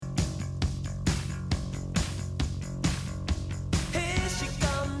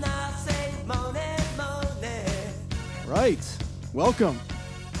right. Welcome.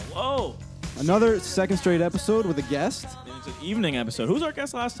 Hello. Another second straight episode with a guest. It's an evening episode. Who's our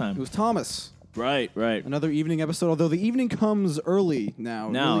guest last time? It was Thomas. Right. Another evening episode, although the evening comes early now.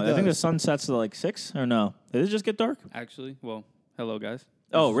 It Now, really I think the does. sun sets at like 6, or no? Did it just get dark? Actually, well, hello guys.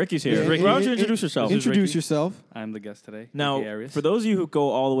 Oh, Ricky's here. Yeah, Ricky, why don't you introduce yourself? This is Introduce Ricky. yourself. I'm the guest today. Now, Ricky Arias. for those of you who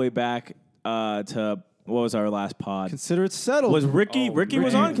go all the way back to, what was our last pod? Consider it settled. Was Ricky? Oh, Ricky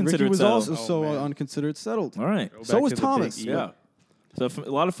was Ricky- on Considered Ricky was Settled. also so man. on Consider It Settled. All right. Go So back was to the Thomas. Big E. Yeah. So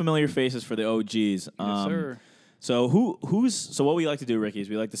a lot of familiar faces for the OGs. Yes, sir. So so what we like to do, Ricky, is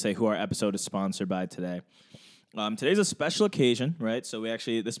we like to say who our episode is sponsored by today. Today's a special occasion, right? So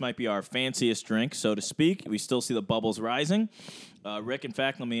this might be our fanciest drink, so to speak. We still see the bubbles rising. Rick, in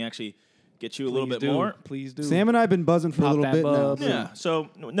fact, let me actually get you a little bit more. Please do. Sam and I have been buzzing for Pop a little that bit bub. now. Yeah. So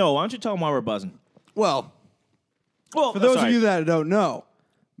no, why don't you tell them why we're buzzing? Well, Well, for those of you that don't know,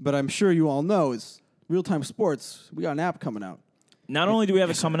 but I'm sure you all know, is Real Time Sports. We got an app coming out. not only do we have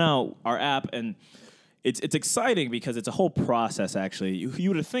it coming out, our app, and it's exciting because it's a whole process. Actually, you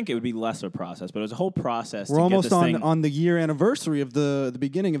would think it would be less of a process, but it was a whole process. We're to almost get this thing. on the year anniversary of the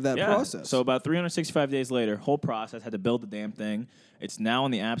beginning of that Yeah. process. So about 365 days later, whole process, had to build the damn thing. It's now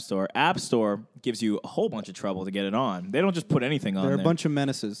in the App Store. App Store gives you a whole bunch of trouble to get it on. They don't just put anything on they're there. a bunch of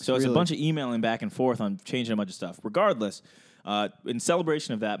menaces. So it's a really. bunch of emailing back and forth on changing a bunch of stuff. Regardless, in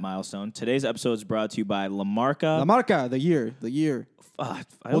celebration of that milestone, today's episode is brought to you by La Marca. La Marca, the year. I Well,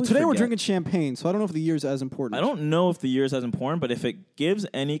 always today we're forget. drinking champagne, so I don't know if the year's as important. I don't know if the year is as important, but if it gives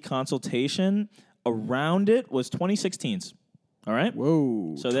any consultation around it, was 2016's. All right?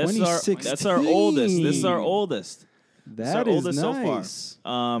 Whoa. So that's our oldest. This is our oldest. That our is oldest nice. so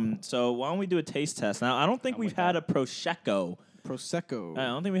far. So why don't we do a taste test? Now, I don't think we've had a Prosecco. Prosecco. I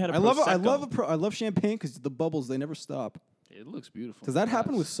don't think we had a I Prosecco. I love champagne because the bubbles, they never stop. It looks beautiful. Does that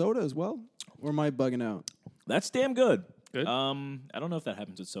happen with soda as well? Or am I bugging out? That's damn good. Good? I don't know if that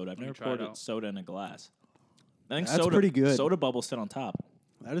happens with soda. I've never try it poured out. soda in a glass. I think That's soda, pretty good. Soda bubbles sit on top.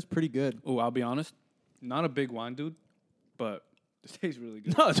 That is pretty good. Oh, I'll be honest. Not a big wine dude, but it tastes really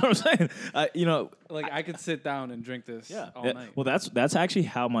good. No, that's what I'm saying. Like I could sit down and drink this all Yeah. night. Well, that's actually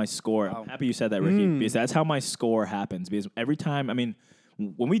how my score. Wow. I'm happy you said that, Ricky, because that's how my score happens. Because every time,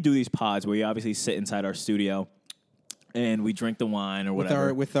 when we do these pods, we obviously sit inside our studio and we drink the wine or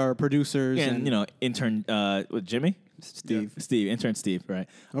whatever. With our producers and intern Jimmy, Steve. intern Steve, right?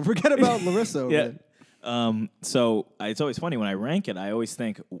 Don't forget about Larissa. over Yeah. there. So it's always funny when I rank it. I always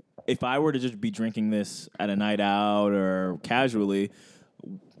think if I were to just be drinking this at a night out or casually,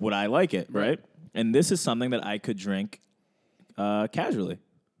 would I like it, right? And this is something that I could drink casually.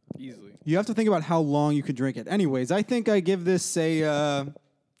 Easily. You have to think about how long you could drink it. Anyways, I think I give this a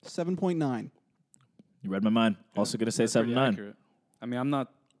 7.9. You read my mind. Also going to say That's pretty 7.9. accurate. I mean, I'm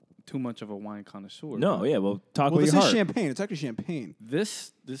not too much of a wine connoisseur. No, but yeah. Well, talk Well, with this your is heart. champagne. It's actually champagne.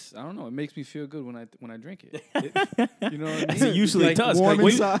 This I don't know. It makes me feel good when I drink it. You know what I As mean? it usually Like, does. warm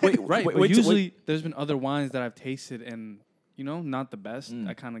Wait, inside. wait, Right, wait, but wait, usually there's been other wines that I've tasted and not the best.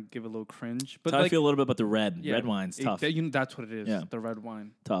 I kind of give a little cringe. But That's how I like, feel a little bit about the red. yeah, Red wine's tough. that's what it is. Yeah. The red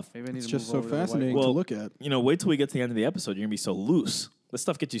wine. Tough. Maybe I need It's to just move so over to the white fascinating one. to Well, look at. Wait till we get to the end of the episode. You're going to be so loose. This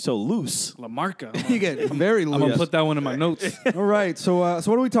stuff gets you so loose. La Marca. You get very I'm gonna loose. put that one in my notes. All right, so what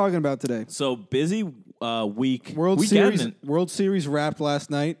are we talking about today? So busy week. World weekend. Series wrapped last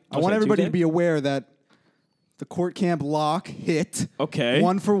night. I Was want that everybody Tuesday? to be aware that the court camp lock hit. Okay.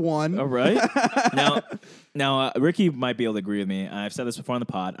 1-for-1. All right. now, Ricky might be able to agree with me. I've said this before on the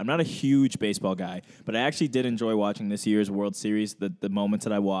pod. I'm not a huge baseball guy, but I actually did enjoy watching this year's World Series, the moments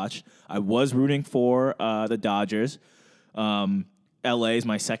that I watched. I was rooting for the Dodgers. LA is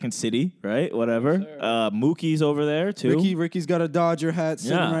my second city, right? Whatever. Mookie's over there, too. Ricky's got a Dodger hat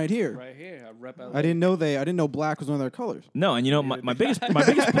sitting Yeah. right here. Right here, I rep LA. I didn't know black was one of their colors. No, and my biggest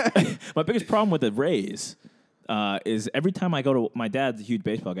my biggest problem with the Rays is every time I go to my dad's a huge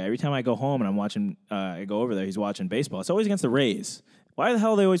baseball guy. Every time I go home and I'm watching, I go over there. He's watching baseball. It's always against the Rays. Why the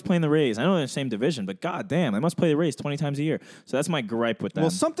hell are they always playing the Rays? I know they're in the same division, but goddamn, they must play the Rays 20 times a year. So that's my gripe with them.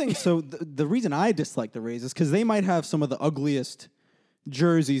 Well, the reason I dislike the Rays is because they might have some of the ugliest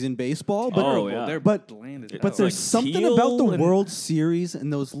jerseys in baseball, but Oh, yeah. They're but- bland as but hell. there's like something teal about the and- World Series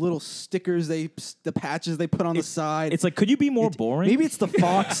and those little stickers the patches they put on the side. it's like, could you be more boring? Maybe it's the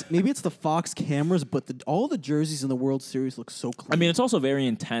Fox cameras, but all the jerseys in the World Series look so clean. I mean, it's also very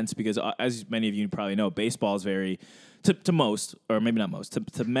intense because, as many of you probably know, baseball is very, to most, or maybe not most,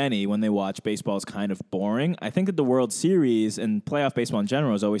 to many, when they watch baseball is kind of boring. I think that the World Series and playoff baseball in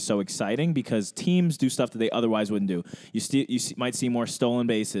general is always so exciting because teams do stuff that they otherwise wouldn't do. Might see more stolen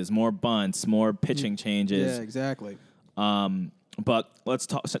bases, more bunts, more pitching changes. yeah, exactly. But let's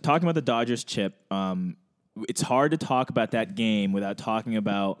talking about the Dodgers chip. it's hard to talk about that game without talking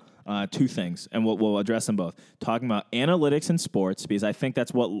about two things, and we'll address them both. Talking about analytics in sports, because I think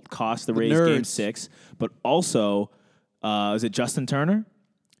that's what cost the Rays Game 6, but also, is it Justin Turner?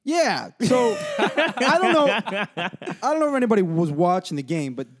 Yeah. So I don't know if anybody was watching the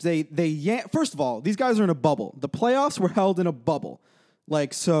game, but first of all, these guys are in a bubble. The playoffs were held in a bubble.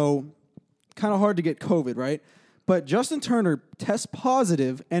 Like, so kind of hard to get COVID, right? But Justin Turner tests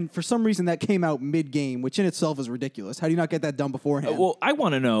positive, and for some reason that came out mid-game, which in itself is ridiculous. How do you not get that done beforehand? Well, I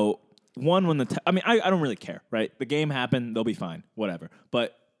want to know, one, when I don't really care, right? The game happened, they'll be fine, whatever.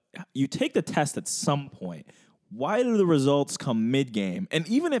 But you take the test at some point. Why do the results come mid-game? And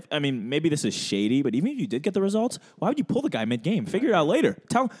even if, maybe this is shady, but even if you did get the results, why would you pull the guy mid-game? Figure it out later.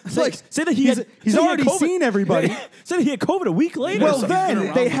 Say that he's already seen everybody. Say that he had COVID a week later. Well,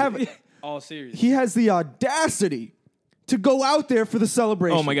 then they have all serious. He has the audacity to go out there for the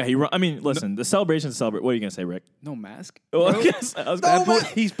celebration. Oh my God! Listen, the celebration. What are you gonna say, Rick? No mask. Well,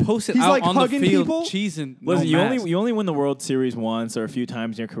 He's posted He's out like on hugging the field, people? cheesing. Listen, no you only win the World Series once or a few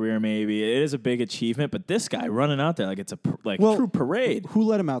times in your career. Maybe it is a big achievement, but this guy running out there like it's a true parade. Who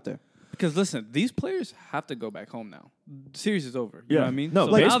let him out there? Because listen, these players have to go back home now. The series is over. You know what I mean? No,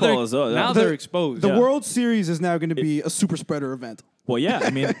 So baseball is over. Now they're exposed. The World Series is now going to be a super spreader event. Well, yeah,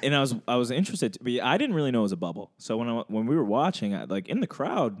 and I was interested, but I didn't really know it was a bubble. So when we were watching, in the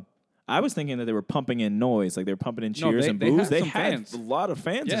crowd, I was thinking that they were pumping in noise, like they were pumping in cheers and boos. They had fans. a lot of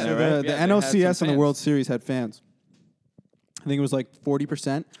fans Yeah. in So there, right? The they had NLCS some and the fans. World Series had fans. I think it was like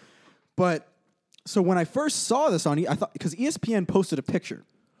 40%. But so when I first saw this I thought, because ESPN posted a picture.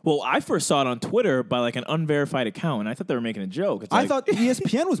 Well, I first saw it on Twitter by an unverified account, and I thought they were making a joke. I thought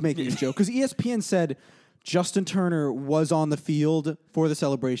ESPN was making a joke because ESPN said Justin Turner was on the field for the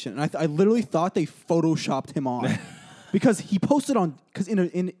celebration, and I literally thought they photoshopped him on because he posted on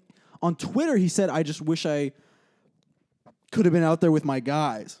Twitter he said, "I just wish I could have been out there with my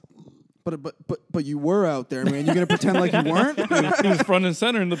guys." But you were out there, man. You're gonna pretend like you weren't? He was front and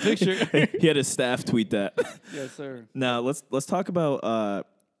center in the picture. he had his staff tweet that. Yes, sir. Now let's talk about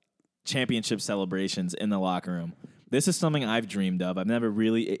championship celebrations in the locker room. This is something I've dreamed of. I've never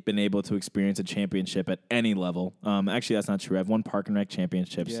really been able to experience a championship at any level. Actually, that's not true. I've won Park and Rec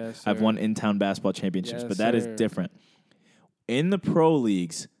championships. Yes, I've sir. won in-town basketball championships, Yes, but that is sir. different. In the pro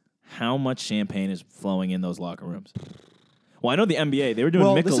leagues, how much champagne is flowing in those locker rooms? Well, I know the NBA, they were doing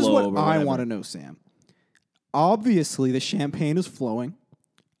Michelob this is or what whatever. I want to know, Sam. Obviously, the champagne is flowing.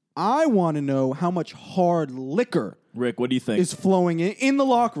 I want to know how much hard liquor Rick, what do you think? is flowing in the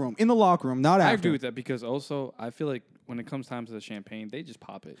locker room. In the locker room, not after. I agree with that because also I feel like when it comes time to the champagne, they just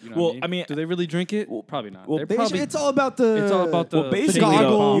pop it. You know Well, what I mean- do they really drink it? Probably not. well, They're They- probably, it's all about the. It's all about the- Well, basically,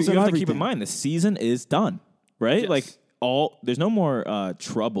 goggles you and have to keep in everything. mind the season is done, right? Yes. There's no more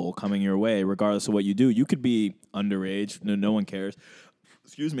trouble coming your way, regardless of what you do. You could be underage, no one cares.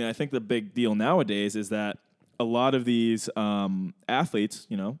 Excuse me. I think the big deal nowadays is that a lot of these athletes,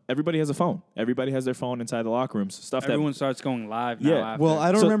 everybody has a phone. Everybody has their phone inside the locker rooms. Stuff everyone starts going live now. Yeah. After. Well,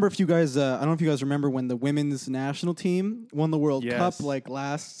 I don't So- remember if you guys. I don't know if you guys remember when the women's national team won the World Yes. Cup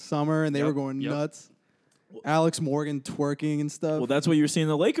last summer, and they were Yep, going yep. nuts. Alex Morgan twerking and stuff. Well, that's what you were seeing in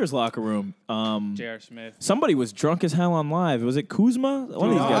the Lakers locker room. J.R. Smith. Somebody was drunk as hell on live. Was it Kuzma? One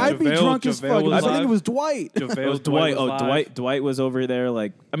of these guys. I'd be JaVale- drunk as JaVale fuck. was I think live. it was Dwight. It was JaVale Dwight. was live. Dwight was over there.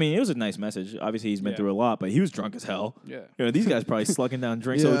 It was a nice message. Obviously, he's been Yeah. through a lot, but he was drunk as hell. Yeah. These guys probably slugging down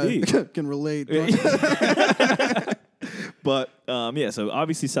drinks OD. Can relate. But so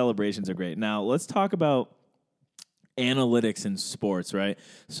obviously celebrations are great. Now let's talk about analytics in sports, right?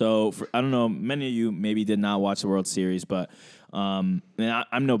 So I don't know, many of you maybe did not watch the World Series, but I'm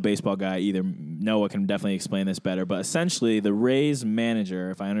no baseball guy either. Noah can definitely explain this better. But essentially, the Rays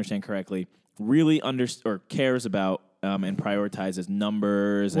manager, if I understand correctly, really cares about and prioritizes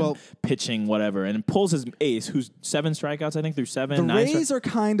numbers Well- and pitching, whatever, and pulls his ace, who's 7 strikeouts, I think, through 7. The 9 Rays are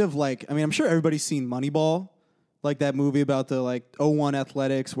kind of like. I'm sure everybody's seen Moneyball. Like that movie about the 01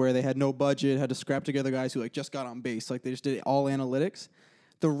 Athletics where they had no budget, had to scrap together guys who just got on base. Like they just did all analytics.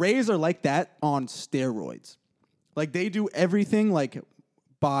 The Rays are like that on steroids. Like they do everything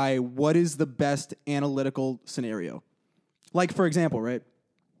by what is the best analytical scenario. Like for example, right?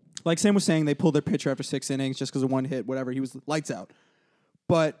 Like Sam was saying, they pulled their pitcher after 6 innings just because of one hit, whatever. He was lights out.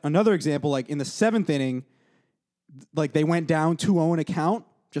 But another example, in the 7th inning, they went down 2-0 in a count,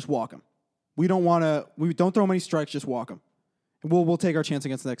 just walk him. We don't throw many strikes, just walk them. We'll take our chance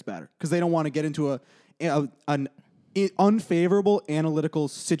against the next batter because they don't want to get into an unfavorable analytical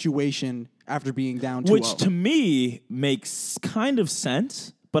situation after being down 2-0. Which to me makes kind of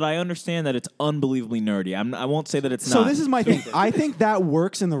sense, but I understand that it's unbelievably nerdy. I won't say that it's not. So this is my thing. I think that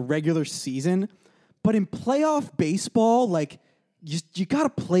works in the regular season, But in playoff baseball, like you got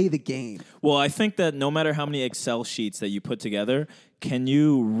to play the game. Well, I think that no matter how many Excel sheets that you put together, can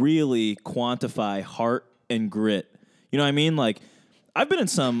you really quantify heart and grit? You know what I mean? Like, I've been in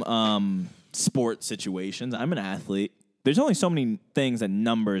some sport situations. I'm an athlete. There's only so many things that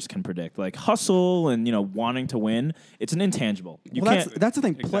numbers can predict, like hustle and wanting to win. It's an intangible. You Well, can't. that's the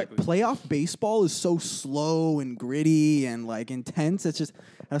thing. Exactly. Playoff baseball is so slow and gritty and like intense. It's just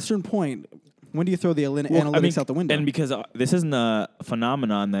at a certain point, when do you throw the analytics out the window? And because this isn't a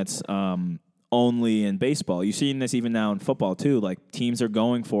phenomenon that's only in baseball. You're seeing this even now in football too. Like teams are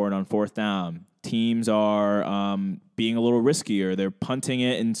going for it on fourth down. Teams are being a little riskier. They're punting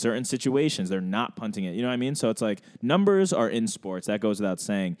it in certain situations. They're not punting it. You know what I mean? So it's like numbers are in sports. That goes without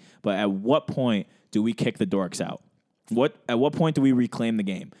saying. But at what point do we kick the dorks out? At what point do we reclaim the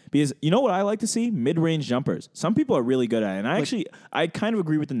game? Because you know what I like to see? Mid-range jumpers. Some people are really good at it. And I kind of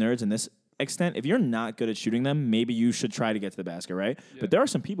agree with the nerds in this extent. If you're not good at shooting them, maybe you should try to get to the basket, right? Yeah. But there are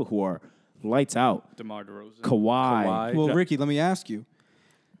some people who are lights out. DeMar DeRozan. Kawhi. Well, Ricky, let me ask you.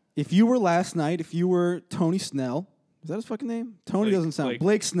 If you were last night, if you were Tony Snell, is that his fucking name? Tony doesn't sound.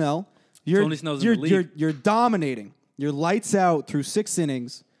 Blake Snell. Tony Snell's in the league. You're dominating. You're lights out through 6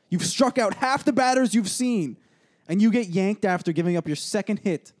 innings. You've struck out half the batters you've seen, and you get yanked after giving up your second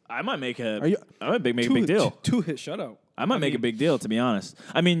hit. I might make a big deal. Two-hit shutout. I might make a big deal, to be honest.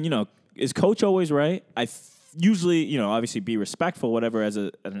 I mean, is coach always right? Usually, obviously be respectful, whatever, as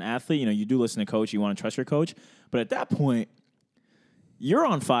an athlete. You do listen to coach. You want to trust your coach. But at that point, you're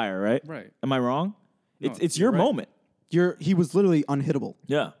on fire, right? Right. Am I wrong? No, it's your right. moment. He was literally unhittable.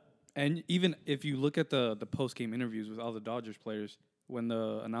 Yeah. And even if you look at the post-game interviews with all the Dodgers players, when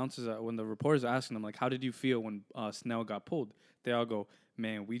the reporters are asking them, like, how did you feel when Snell got pulled? They all go,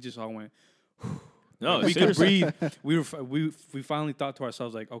 man, we just all went, No, we could seriously. breathe. We finally thought to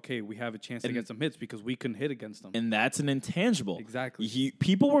ourselves, like, okay, we have a chance to get some hits because we couldn't hit against them. And that's an intangible. Exactly.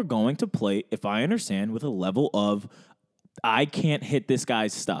 People were going to play, if I understand, with a level of, I can't hit this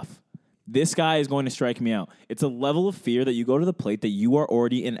guy's stuff. This guy is going to strike me out. It's a level of fear that you go to the plate that you are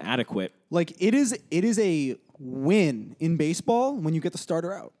already inadequate. Like it is a win in baseball when you get the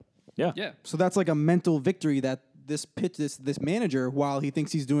starter out. Yeah. Yeah. So that's like a mental victory that this manager, while he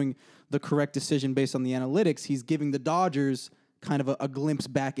thinks he's doing the correct decision based on the analytics, he's giving the Dodgers kind of a glimpse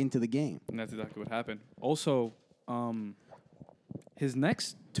back into the game. And that's exactly what happened. Also, his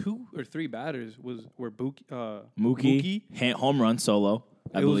next 2 or 3 batters were Mookie. Home run solo,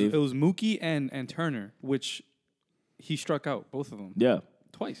 I believe. It was Mookie and Turner, which he struck out, both of them. Yeah.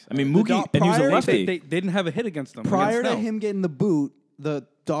 Twice. I mean, Mookie, and he was a prior- lefty. They didn't have a hit against them. Prior against to Snell. him getting the boot, the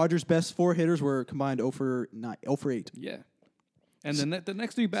Dodgers' best 4 hitters were combined 0 for 8. Yeah. And the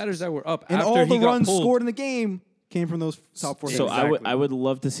next 3 batters that were up And after all he the got runs pulled, scored in the game came from those top 4 So hitters. Exactly. I would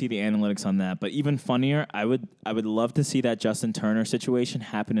love to see the analytics on that, but even funnier, I would love to see that Justin Turner situation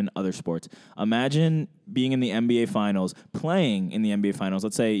happen in other sports. Imagine being in the NBA Finals, playing in the NBA Finals.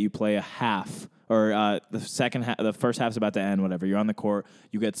 Let's say you play a half, or the first half's about to end. Whatever, you're on the court,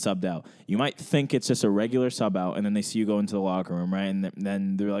 you get subbed out. You might think it's just a regular sub out, and then they see you go into the locker room, right? And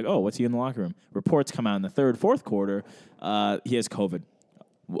then they're like, "Oh, what's he in the locker room?" Reports come out in the third, fourth quarter. He has COVID.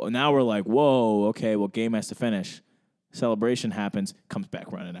 Now we're like, whoa, okay, well, game has to finish. Celebration happens, comes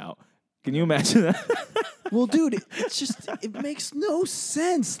back running out. Can you imagine that? Well, dude, it makes no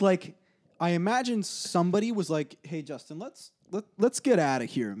sense. Like, I imagine somebody was like, "Hey, Justin, let's get out of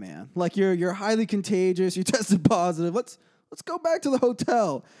here, man. Like, you're highly contagious. You tested positive. Let's go back to the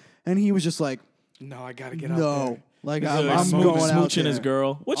hotel." And he was just like, no, I gotta get out "No, there. like He's I'm like going out smooching there." his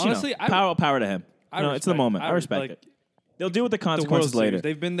girl. Which Honestly, power to him. I It's the respect- moment. I respect like, it. They'll deal with the The World consequences later. Series.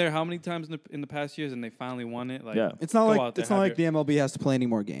 They've been there how many times in the past years, and they finally won it. Like, Yeah. It's not go like out there, it's not have like the MLB has to play any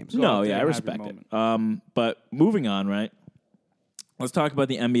more games. Go No, out there yeah, I and have respect your it. But moving on, right? Let's talk about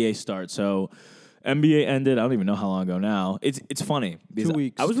the NBA start. So, NBA ended. I don't even know how long ago now. It's funny because 2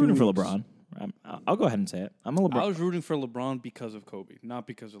 weeks, I was 2 rooting for weeks. LeBron. I'll go ahead and say it. I'm a LeBron. I was rooting for LeBron because of Kobe, not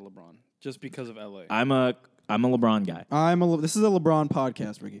because of LeBron, just because of LA. I'm a LeBron guy. This is a LeBron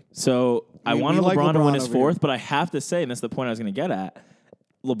podcast, Ricky. So I We wanted like LeBron to LeBron win his over fourth, here. but I have to say, and that's the point I was going to get at.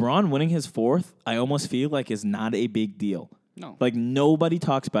 LeBron winning his fourth, I almost feel like is not a big deal. No. Like nobody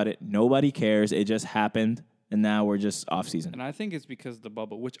talks about it, nobody cares. It just happened, and now we're just off season. And I think it's because of the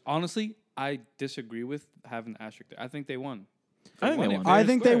bubble, which honestly I disagree with having an asterisk there. I think they won. I think they it won. fair I and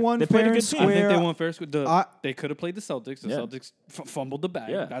think they square. won They played a fair good and team. I think square. they won fair and square. I- They could have played the Celtics. The Yeah. Celtics fumbled the bag.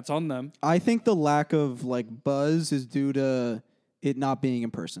 Yeah. That's on them. I think the lack of like buzz is due to it not being in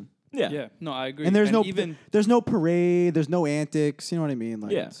person. Yeah. No, I agree. And there's even no parade, there's no antics. You know what I mean?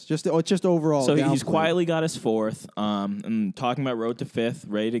 Like, Yeah. it's just overall. So he's downplayed. quietly got his fourth. And talking about road to fifth,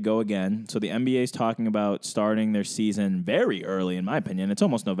 ready to go again. So the NBA is talking about starting their season very early, in my opinion. It's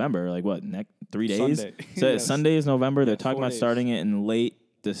almost November. Like what? Next 3 days. Sunday. So Yes. Sunday is November. They're talking 4 about days. starting it in late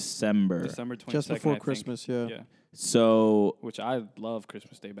December. December 22nd, just before I think. Christmas. Yeah. Yeah, So which I love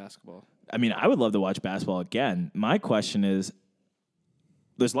Christmas Day basketball. I mean, I would love to watch basketball again. My question is,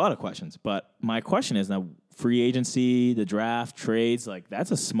 there's a lot of questions, but my question is now free agency, the draft, trades, like that's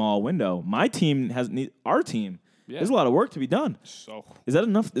a small window. My team our team. Yeah. There's a lot of work to be done. So Is that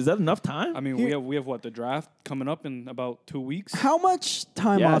enough? Is that enough time? I mean, we have what, the draft coming up in about 2 weeks. How much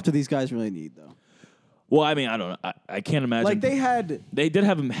time Yeah. off do these guys really need, though? Well, I mean, I don't know. I can't imagine. Like they did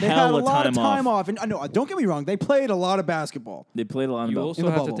have a a hell lot of of time off, and I know. Don't get me wrong. They played a lot of basketball. They played a lot of You ball. also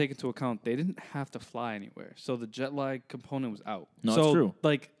the have to bubble. take into account they didn't have to fly anywhere, so the jet lag component was out. No, so, it's true.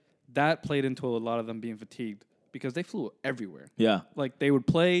 Like that played into a lot of them being fatigued because they flew everywhere. Yeah. Like they would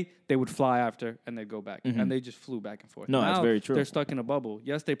play, they would fly after, and they'd go back, and they just flew back and forth. No, that's Now, very true. They're stuck in a bubble.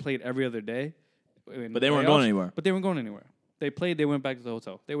 Yes, they played every other day, But they weren't going anywhere. But they weren't going anywhere. They played. They went back to the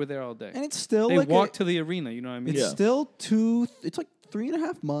hotel. They were there all day. And it's still They like walked to the arena. You know what I mean? It's Yeah. still it's like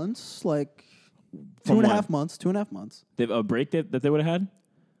 3.5 months, like From 2.5 what? months, 2.5 months, They've a break that they would have had.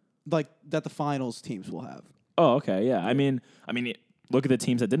 like that the finals teams will have. Oh, okay, yeah. I mean, look at the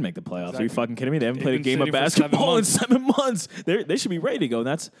teams that did make the playoffs. Are you Exactly. fucking kidding me? They haven't They've played a been game of sitting for 7 basketball in months. 7 months. They should be ready to go. And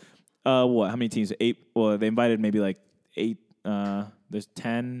that's what? How many teams? 8. Well, they invited maybe like 8. There's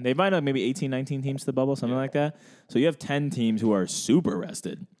 10. They invited maybe 18, 19 teams to the bubble, something like that. So you have 10 teams who are super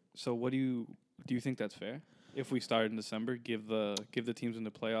rested. So what do you think that's fair? If we start in December, give the teams in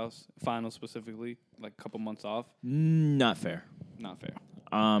the playoffs, finals specifically, like a couple months off. Not fair. Not fair.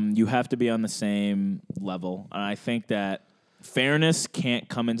 You have to be on the same level. And I think that fairness can't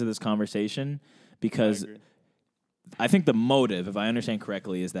come into this conversation because agree. I think the motive, if I understand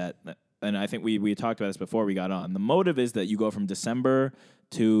correctly, is that, and I think we talked about this before we got on, the motive is that you go from December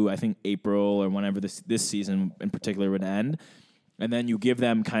to, I think, April or whenever this season in particular would end, and then you give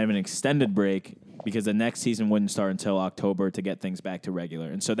them kind of an extended break because the next season wouldn't start until October to get things back to regular.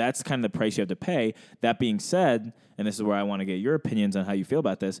 And so that's kind of the price you have to pay. That being said, and this is where I want to get your opinions on how you feel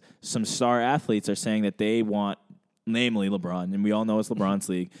about this, some star athletes are saying that they want, namely LeBron, and we all know it's LeBron's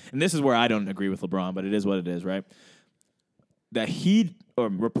league. And this is where I don't agree with LeBron, but it is what it is, right? That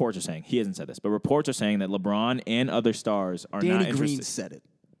reports are saying, he hasn't said this, but reports are saying that LeBron and other stars are not Danny interested. Green said it.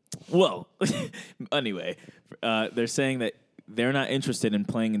 Well, anyway, they're saying that they're not interested in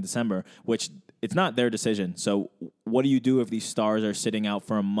playing in December, which it's not their decision. So what do you do if these stars are sitting out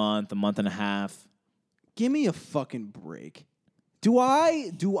for a month and a half? Give me a fucking break. Do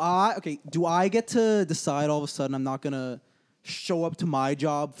I get to decide all of a sudden I'm not gonna show up to my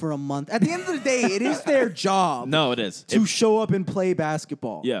job for a month? At the end of the day, it is their job. No, it is. To show up and play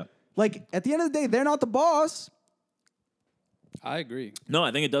basketball. Yeah. Like at the end of the day, they're not the boss. I agree. No,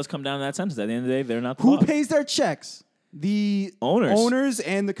 I think it does come down to that sentence. At the end of the day, they're not the Who boss. pays their checks? The Owners.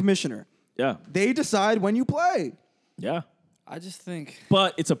 and the commissioner. Yeah. They decide when you play. Yeah. I just think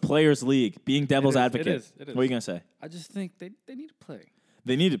But it's a players' league. Being devil's It is, advocate. it is, it is. What are you gonna say? I just think they need to play.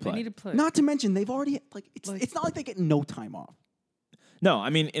 They need to play. They need to play. Not to mention they've already it's not like they get no time off. No,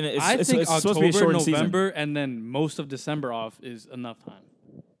 I mean I think it's supposed to be a October, shortened season. November, and then most of December off is enough time.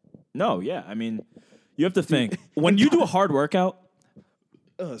 No, yeah. I mean, you have to think when you do a hard workout.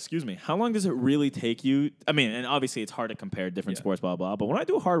 Excuse me. How long does it really take you? I mean, and obviously it's hard to compare different sports, blah blah. But when I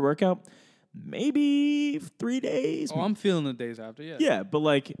do a hard workout, maybe 3 days. Oh, I'm feeling the days after. Yeah. Yeah, but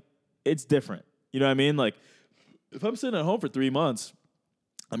like it's different. You know what I mean? Like if I'm sitting at home for 3 months,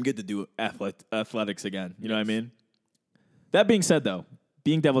 I'm good to do athletics again. You know what I mean? That being said, though,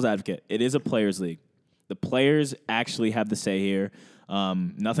 being devil's advocate, it is a players' league. The players actually have the say here.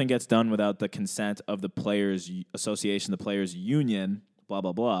 Nothing gets done without the consent of the players' association, the players' union, blah,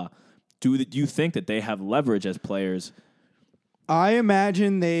 blah, blah. Do you think that they have leverage as players? I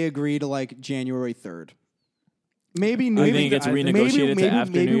imagine they agree to like January 3rd. Maybe You maybe think it gets I think- renegotiated to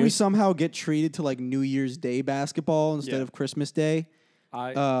after New maybe we Year's? somehow get treated to like New Year's Day basketball instead Yeah. of Christmas Day.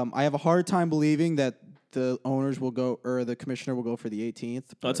 I I have a hard time believing that the owners will go or the commissioner will go for the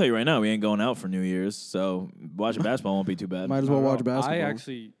 18th. I'll tell you right now, we ain't going out for New Year's, so watching basketball won't be too bad. Might as well watch basketball. I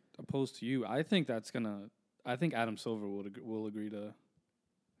actually opposed to you. I think I think Adam Silver will agree to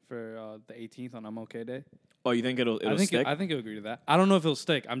for the 18th on MLK Day. Oh, you think it'll stick? I think he'll agree to that. I don't know if it'll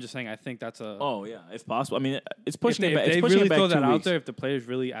stick. I'm just saying I think that's a. Oh yeah, if possible. I mean, it's if pushing they, it back. if It's they pushing really it back throw 2 that out weeks. there, if the players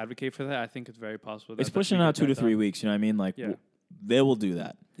really advocate for that, I think it's very possible. It's that pushing we it out get 2 to that 3 done. weeks. You know what I mean? Like Yeah. they will do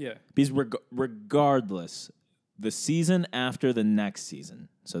that. Yeah. Because regardless, the season after the next season,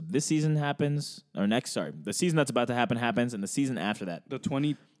 So this season happens, or the season that's about to happen happens, and the season after that. The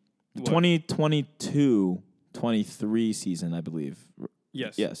 20... The 2022-23 season, I believe.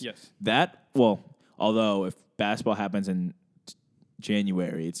 Yes. That, although if basketball happens in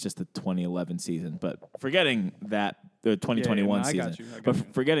January, it's just the 2011 season. But forgetting that, the 2021 season. I got you.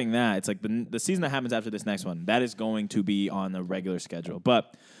 Forgetting that, it's like the season that happens after this next one, that is going to be on the regular schedule.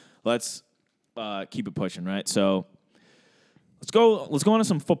 But let's keep it pushing, right? So let's go on to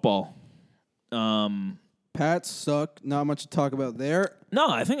some football. Pats suck. Not much to talk about there. No,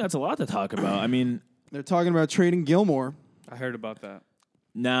 I think that's a lot to talk about. I mean, they're talking about trading Gilmore. I heard about that.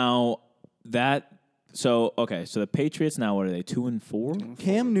 Now so the Patriots now, what are they, 2-4?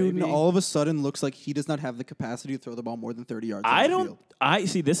 Cam Newton all of a sudden looks like he does not have the capacity to throw the ball more than 30 yards.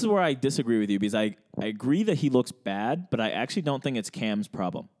 This is where I disagree with you because I agree that he looks bad, but I actually don't think it's Cam's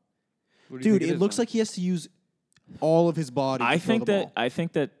problem. Dude, it looks like he has to use all of his body. I think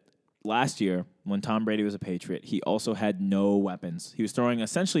that last year when Tom Brady was a Patriot, he also had no weapons. He was throwing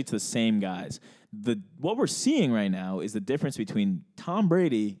essentially to the same guys. What we're seeing right now is the difference between Tom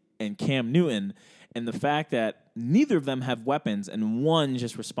Brady and Cam Newton, and the fact that neither of them have weapons, and one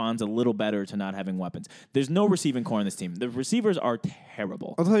just responds a little better to not having weapons. There's no receiving core in this team. The receivers are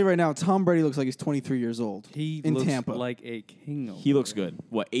terrible. I'll tell you right now, Tom Brady looks like he's 23 years old. He in looks Tampa. like a king. He looks good.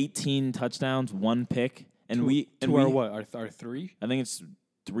 18 touchdowns, 1 pick, and our 3? I think it's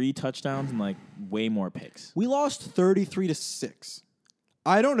 3 touchdowns and like way more picks. We lost 33-6.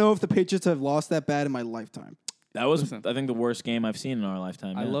 I don't know if the Patriots have lost that bad in my lifetime. That was, I think, the worst game I've seen in our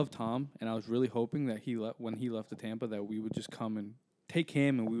lifetime. I love Tom, and I was really hoping that when he left to Tampa, that we would just come and take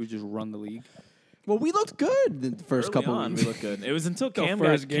him, and we would just run the league. Well, we looked good the first couple of weeks. We looked good. It was until Cam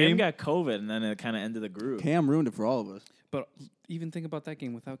got COVID, and then it kind of ended the groove. Cam ruined it for all of us. But even think about that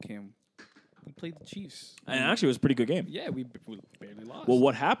game without Cam. We played the Chiefs. And actually, it was a pretty good game. Yeah, we barely lost. Well,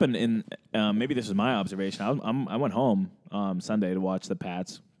 what happened in maybe this is my observation. I went home Sunday to watch the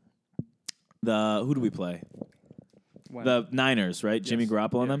Pats. Who do we play? When? The Niners, right? Yes. Jimmy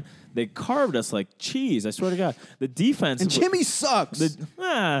Garoppolo and them. They carved us like cheese. I swear to God. The defense... And Jimmy sucks.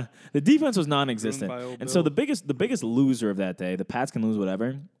 The defense was non-existent. And so the biggest loser of that day, the Pats can lose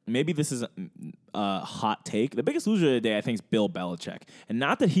whatever. Maybe this is a hot take. The biggest loser of the day, I think, is Bill Belichick. And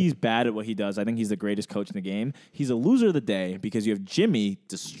not that he's bad at what he does. I think he's the greatest coach in the game. He's a loser of the day because you have Jimmy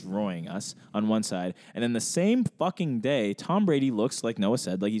destroying us on one side. And then the same fucking day, Tom Brady looks, like Noah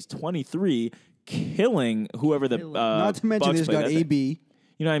said, like he's 23, killing whoever the not to mention Bucks he's got AB.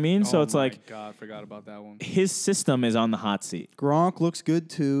 You know what I mean? So it's like, God, forgot about that one. His system is on the hot seat. Gronk looks good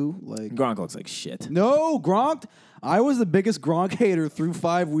too. Gronk looks like shit. No, Gronk. I was the biggest Gronk hater through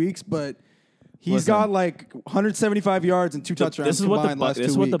 5 weeks, but he's got like 175 yards and 2 touchdowns. This is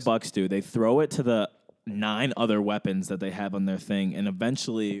what the Bucks do. They throw it to the 9 other weapons that they have on their thing, and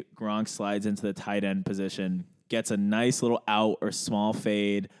eventually Gronk slides into the tight end position, gets a nice little out or small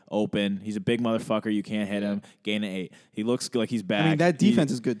fade open. He's a big motherfucker. You can't hit him. Gain an 8. He looks like he's back. I mean, that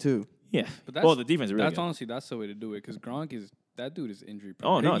defense is good too. Yeah. But the defense is really good. Honestly, that's the way to do it because Gronk that dude is injury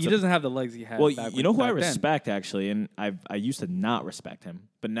prone. Oh, no. He doesn't have the legs he had. Well, you know who I respect, actually, and I used to not respect him,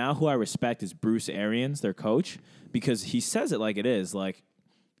 but now who I respect is Bruce Arians, their coach, because he says it like it is. Like,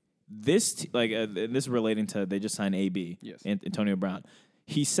 this is relating to, they just signed AB, yes. Antonio Brown.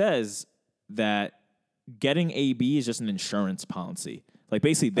 He says that getting AB is just an insurance policy. Like,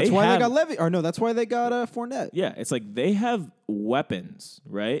 basically, that's why they got Levy. Or no, that's why they got Fournette. Yeah, it's like they have weapons,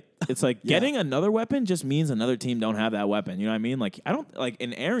 right? It's like getting another weapon just means another team don't have that weapon. You know what I mean? Like, I don't like.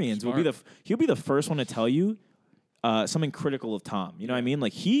 And Arians will be he'll be the first one to tell you something critical of Tom. You know what I mean?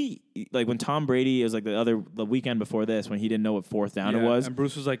 Like when Tom Brady, it was like the weekend before this when he didn't know what 4th down it was. And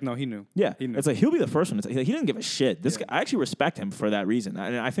Bruce was like, no, he knew. Yeah, he knew. It's like he'll be the first one to he didn't give a shit. This guy, I actually respect him for that reason.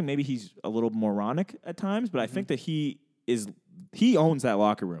 And I think maybe he's a little moronic at times, but I think that he owns that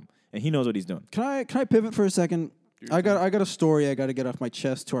locker room and he knows what he's doing. Can I pivot for a second? I got a story I got to get off my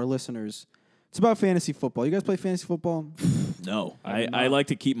chest to our listeners. It's about fantasy football. You guys play fantasy football? No, I like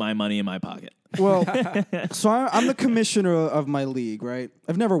to keep my money in my pocket. Well, so I'm the commissioner of my league, right?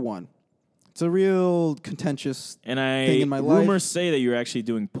 I've never won. It's a real contentious thing in my life. Rumors say that you're actually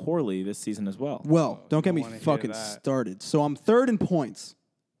doing poorly this season as well. Well, don't get me fucking started. So I'm 3rd in points.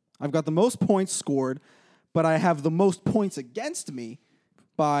 I've got the most points scored, but I have the most points against me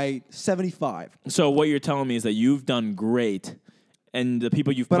by 75. So what you're telling me is that you've done great, and the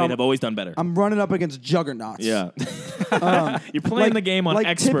people you've played have always done better. I'm running up against juggernauts. Yeah. You're playing the game on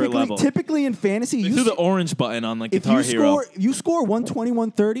expert level. Typically in fantasy, you do the orange button on like Guitar Hero. If you score 120,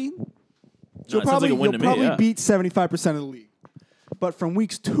 130, you'll probably beat 75% of the league. But from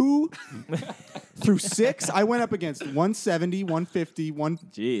weeks 2 through 6, I went up against 170, 150,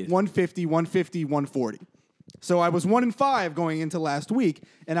 Jeez. 150, 150, 140. So I was 1-5 going into last week,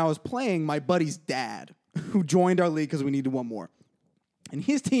 and I was playing my buddy's dad, who joined our league because we needed one more. And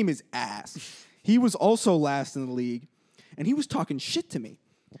his team is ass. He was also last in the league, and he was talking shit to me.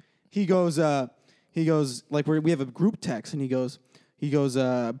 He goes, like we have a group text, and he goes,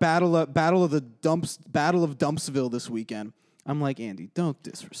 battle of Dumpsville this weekend. I'm like, Andy, don't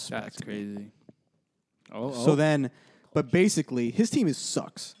disrespect. That's crazy. Oh, So then, but basically, his team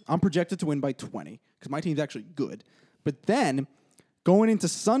sucks. I'm projected to win by 20 because my team's actually good. But then, going into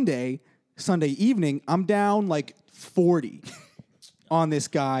Sunday evening, I'm down like 40 on this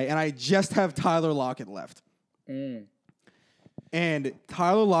guy, and I just have Tyler Lockett left. And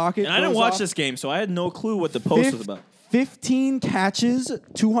Tyler Lockett. And I didn't watch this game, so I had no clue what the post was about. 15 catches,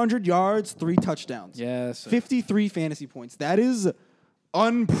 200 yards, 3 touchdowns. yes. 53 fantasy points. That is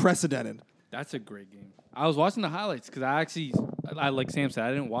unprecedented. That's a great game. I was watching the highlights because I like Sam said, I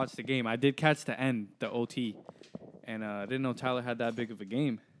didn't watch the game. I did catch the end, the OT, and I didn't know Tyler had that big of a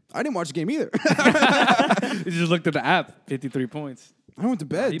game. I didn't watch the game either. You just looked at the app, 53 points. I went to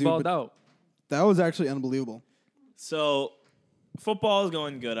bed, He dude. balled but out. That was actually unbelievable. So, football is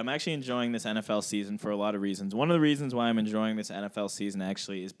going good. I'm actually enjoying this NFL season for a lot of reasons. One of the reasons why I'm enjoying this NFL season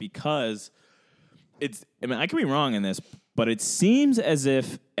actually is because I could be wrong in this, but it seems as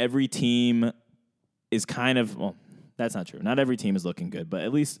if every team is kind of, well, that's not true. Not every team is looking good, but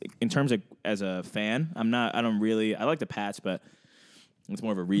at least in terms of as a fan, I like the Pats, but it's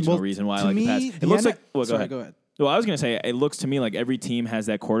more of a regional reason why I like the Pats. It looks like, well, go ahead. Well, I was going to say, it looks to me like every team has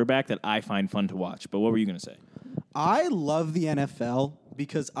that quarterback that I find fun to watch. But what were you going to say? I love the NFL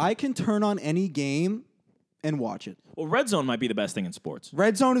because I can turn on any game and watch it. Well, Red Zone might be the best thing in sports.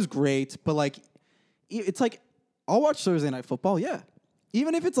 Red Zone is great, but like, it's like, I'll watch Thursday Night Football, yeah.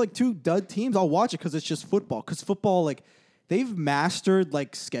 Even if it's like 2 dud teams, I'll watch it because it's just football. Because football, like, they've mastered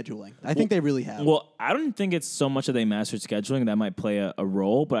like scheduling. I think they really have. Well, I don't think it's so much that they mastered scheduling. That might play a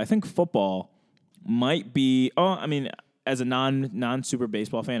role, but I think football might be. Oh, I mean, as a non super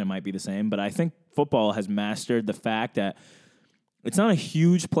baseball fan, it might be the same. But I think football has mastered the fact that it's not a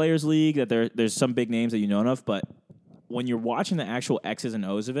huge players league. That there's some big names that you know of, but when you're watching the actual X's and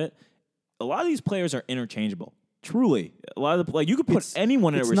O's of it, a lot of these players are interchangeable. Truly, a lot of you could put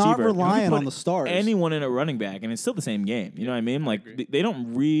anyone in a receiver. It's not relying on the stars. Anyone in a running back, and it's still the same game. You know what I mean? Like they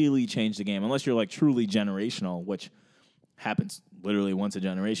don't really change the game unless you're like truly generational, which happens literally once a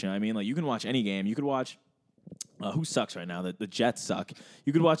generation. I mean, like you can watch any game. You could watch who sucks right now. The Jets suck.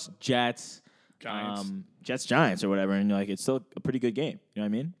 You could watch Jets, Giants or whatever, and like it's still a pretty good game. You know what I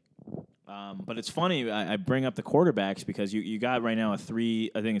mean? But it's funny, I bring up the quarterbacks because you got right now I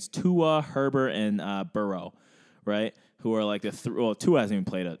think it's Tua, Herbert, and Burrow, right? Who are like Tua hasn't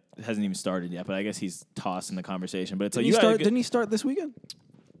even started yet, but I guess he's tossed in the conversation. But it's didn't he start this weekend?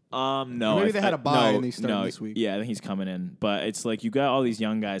 No. Maybe they had a bye and he started this week. Yeah, I think he's coming in. But it's like you got all these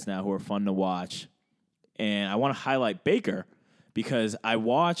young guys now who are fun to watch. And I want to highlight Baker because I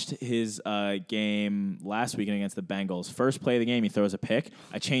watched his game last weekend against the Bengals. First play of the game, he throws a pick.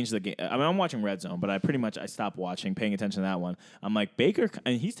 I changed the game. I mean, I'm watching Red Zone, but I stopped watching, paying attention to that one. I'm like, Baker,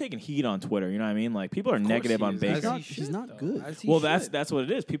 and he's taking heat on Twitter. You know what I mean? Like, people are negative on Baker. He's not good. Well, that's what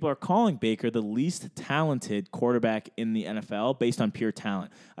it is. People are calling Baker the least talented quarterback in the NFL based on pure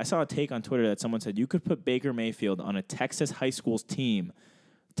talent. I saw a take on Twitter that someone said you could put Baker Mayfield on a Texas high school's team,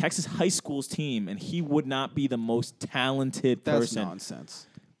 and he would not be the most talented person. That's nonsense.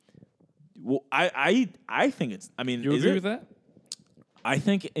 Well, I think it's. I mean, You agree with that? I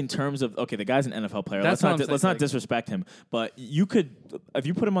think in terms of the guy's an NFL player. That's let's not disrespect him. But you could, if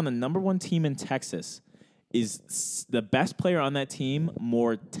you put him on the number 1 team in Texas, is the best player on that team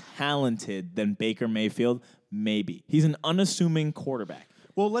more talented than Baker Mayfield? Maybe. He's an unassuming quarterback.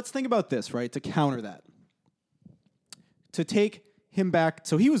 Well, let's think about this, right? To counter that, to take him back.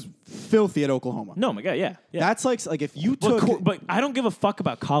 So he was filthy at Oklahoma. No, my God, yeah. That's like if you took. But I don't give a fuck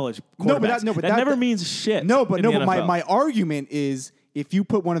about college quarterbacks. That never means shit. But my argument is if you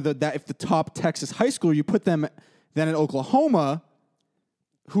put if the top Texas high schooler, you put them then at Oklahoma,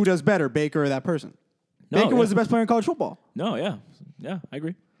 who does better, Baker or that person? Baker was the best player in college football. No, yeah, I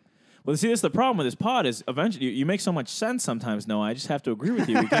agree. Well, see, this is the problem with this pod is eventually you make so much sense sometimes. No, I just have to agree with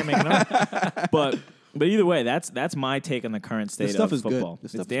you. We can't make it up. But either way, that's my take on the current state of football.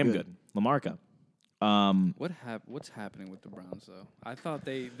 This it's stuff damn is good. LaMarca. What's happening with the Browns though? I thought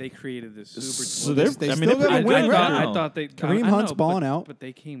they created this super. So Well, they're, they I mean, still they're got a pretty winning good record. now. I thought they Kareem I know, Hunt's balling out. but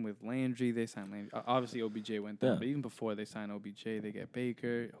they came with Landry. They signed Landry. Obviously, OBJ went down, Yeah. but even before they signed OBJ, they get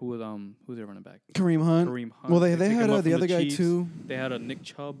Baker. Who's their running back? Kareem Hunt. Kareem Hunt. Well, they pick had him up the from other guy Chiefs. too. They had a Nick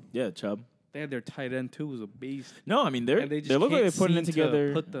Chubb. Yeah, Chubb. They had their tight end too, who was a beast. No, I mean they And they just look like can't they're putting it seem to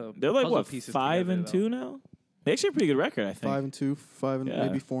together. put the They're like puzzle what pieces 5-2 together, now. They actually have a pretty good record, I think. 5-2, 5 and Yeah.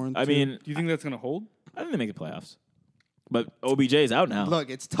 maybe 4-2. I mean, Do you think that's gonna hold? I think they make the playoffs, but OBJ is out now. look,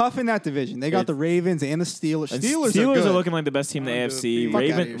 it's tough in that division. They got It's- the Ravens and the Steelers. And Steelers Steelers are good. looking like the best team in the Oh, AFC. dude. Fuck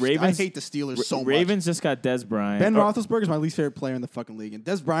outta here. Ravens. I hate the Steelers so much. Ravens just got Des Bryant. Ben Or- Roethlisberger is my least favorite player in the fucking league, and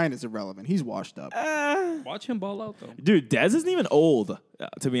Des Bryant is irrelevant. He's washed up. Watch him ball out though. Dude, Des isn't even old,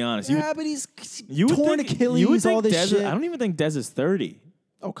 to be honest. Yeah, but he's You would torn think, Achilles, you would think all this Dez, shit. I don't even think Des is 30.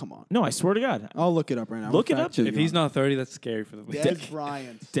 Oh, come on. No, I swear to God. I'll look it up right now. Look I'll it fact up. check If you he's on not 30, that's scary for the league. Des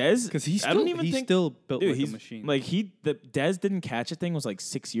Bryant. Des, Because he's I still don't even he's think, still built dude, like he's a machine. like the Des didn't catch a thing was like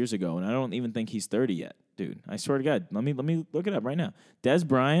 6 years ago, and I don't even think he's 30 yet, dude. I swear to God. Let me look it up right now. Des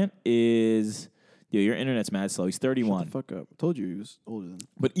Bryant is. Yo, your internet's mad slow. He's 31. Shut the fuck up. I told you he was older than.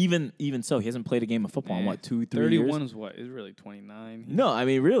 But even so, he hasn't played a game of football in what 2-3 years. 31 is what? Is really 29. No, I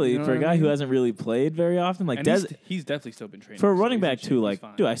mean really, You know for a what I guy who mean? hasn't really played very often, like And Des. he's definitely still been training. For a so running he's in back shape, too, he's like,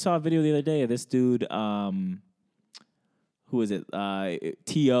 fine. dude, I saw a video the other day of this dude. Who is it?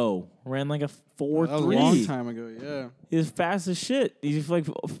 T.O. ran like a That was a 4.3. long time ago. Yeah. He's fast as shit. He's like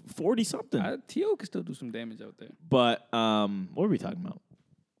 40 something. T.O. can still do some damage out there. But what were we talking about?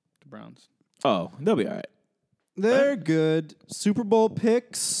 The Browns. Oh, they'll be all right. They're good. Super Bowl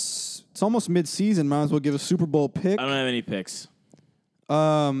picks. It's almost mid-season. Might as well give a Super Bowl pick. I don't have any picks.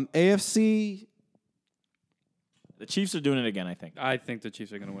 AFC. The Chiefs are doing it again, I think. I think the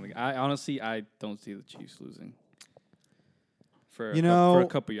Chiefs are going to win again. I don't see the Chiefs losing. For for a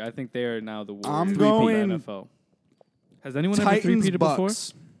couple years, I think they are now the I'm Warriors going in the NFL. Has anyone ever Titans, three-peated before?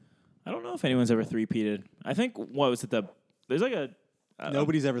 Bucks. I don't know if anyone's ever three-peated. I think, what was it? There's like a...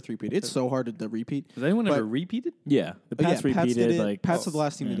 Nobody's ever three-peated. It's so hard to repeat. Has anyone But- ever repeated? Yeah, the Oh, yeah, Pats Pats repeated. did it. Like, Pats are the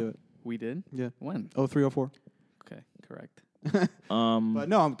last team to do it. We did. Yeah. When? 03-04. Okay, correct. But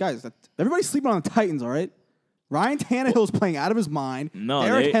no, guys, everybody's sleeping on the Titans, all right? Ryan Tannehill's playing out of his mind. No,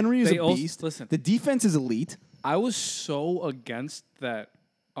 Derrick Henry is they a also- beast. listen. The defense is elite. I was so against that.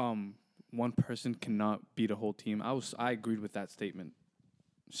 One person cannot beat a whole team. I agreed with that statement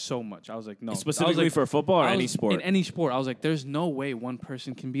so much. I was like, no. I was specifically like, for football or I any was- sport? In any sport, I was like, there's no way one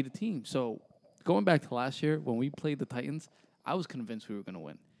person can beat a team. So going back to last year when we played the Titans, I was convinced we were going to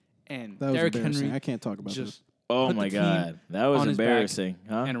win. And That was Derrick embarrassing. Henry I can't talk about this. just Oh put my the team God. That was on his back embarrassing.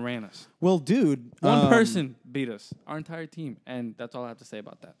 Huh? and ran us. Well, dude. One person beat us, our entire team, and that's all I have to say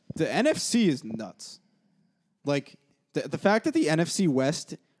about that. The NFC is nuts. Like, the fact that the NFC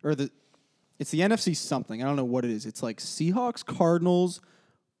West, it's the NFC something. I don't know what it is. It's like Seahawks, Cardinals,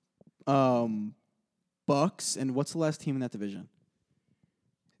 Bucks, and what's the last team in that division?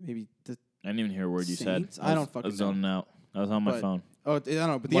 Maybe the I didn't even hear a word you Saints? said. I don't was fucking zoning out. I was on my But- phone. I don't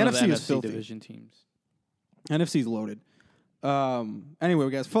know, but the One of NFC is NFC filthy. division teams. NFC's loaded. Anyway,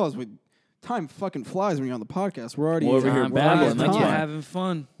 guys, fellas, time fucking flies when you're on the podcast. We're already We're over here we're babbling, out Guys, of that's you're why. time. having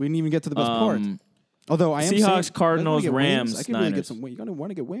fun. We didn't even get to the best part. Although I am Seahawks, saying, Cardinals, I wanna get wings. Rams, I could really get Niners. some wings. You want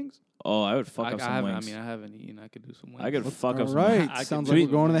to get wings? Oh, I would fuck I up some haven't. wings. I haven't eaten. I could do some wings. I could fuck All up some right, I could sounds do like it.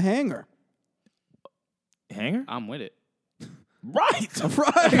 we're going to the hangar. hanger. I'm with it. Right.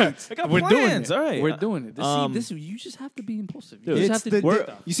 Right. I got We're doing plans. it. All right. We're doing it. Um, You just have to be impulsive. You dude, just It's have to the, do the-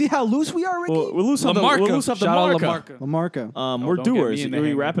 stuff. you see how loose we are, Ricky? We'll lose off the Lamarca. we'll lose off the Shout out Lamarca. Lamarca. Lamarca. We're don't get me doers. in Can the we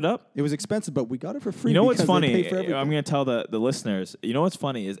hangar. wrap it up? It was expensive, but we got it for free. You know what's because they funny? pay for everything. I'm going to tell the listeners. You know what's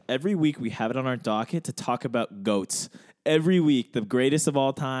funny is every week we have it on our docket to talk about GOATs. Every week, the greatest of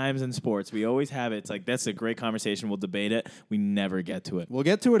all times in sports. We always have it. It's like, that's a great conversation. We'll debate it. We never get to it. We'll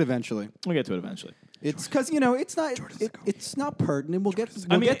get to it eventually. We'll get to it eventually. It's because it's not it's not pertinent. We'll get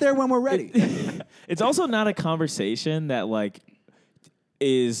I mean, get there when we're ready. It's also not a conversation that like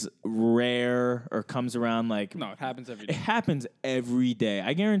is rare or comes around like No, it happens every it day. happens every day.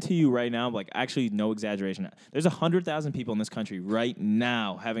 I guarantee you right now, like actually no exaggeration. There's 100,000 people in this country right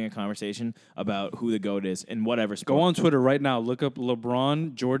now having a conversation about who the GOAT is in whatever sport. Go on Twitter right now. Look up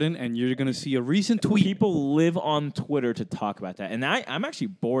LeBron Jordan, and you're gonna see a recent tweet. People live on Twitter to talk about that. And I'm actually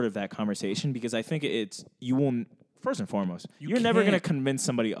bored of that conversation because I think you won't, first and foremost, you're never going to can't. convince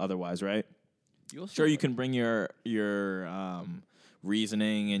somebody otherwise, right? You'll see Sure, you it. can bring your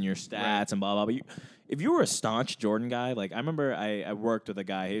reasoning and your stats and blah, blah, but if you were a staunch Jordan guy, like I remember I worked with a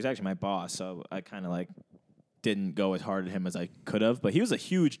guy, he was actually my boss, so I kind of like didn't go as hard at him as I could have, but he was a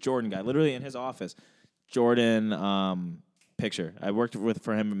huge Jordan guy, literally in his office. Jordan, picture. I worked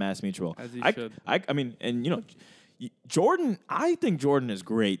for him at Mass Mutual. As you I, should. I mean, and Jordan. I think Jordan is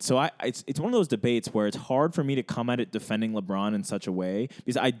great. So it's one of those debates where it's hard for me to come at it defending LeBron in such a way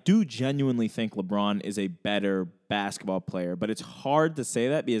because I do genuinely think LeBron is a better basketball player. But it's hard to say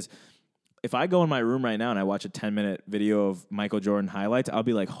that because if I go in my room right now and I watch a 10-minute video of Michael Jordan highlights, I'll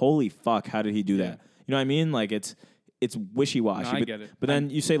be like, holy fuck, how did he do that? You know what I mean? Like it's wishy-washy. No, I get it. But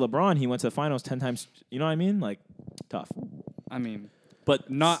then you say LeBron, he went to the finals 10 times. You know what I mean? Like, tough. I mean, But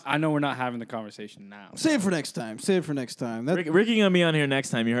I know we're not having the conversation now. Save it for next time. Ricky gonna be on here next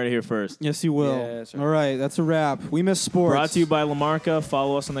time. You heard it here first. Yes, you will. Yes, sir. All right, that's a wrap. We miss sports. Brought to you by Lamarca.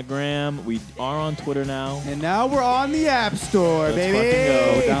 Follow us on the gram. We are on Twitter now. And now we're on the App Store, Let's baby.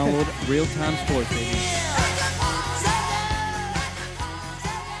 fucking go. Download real-time sports, baby.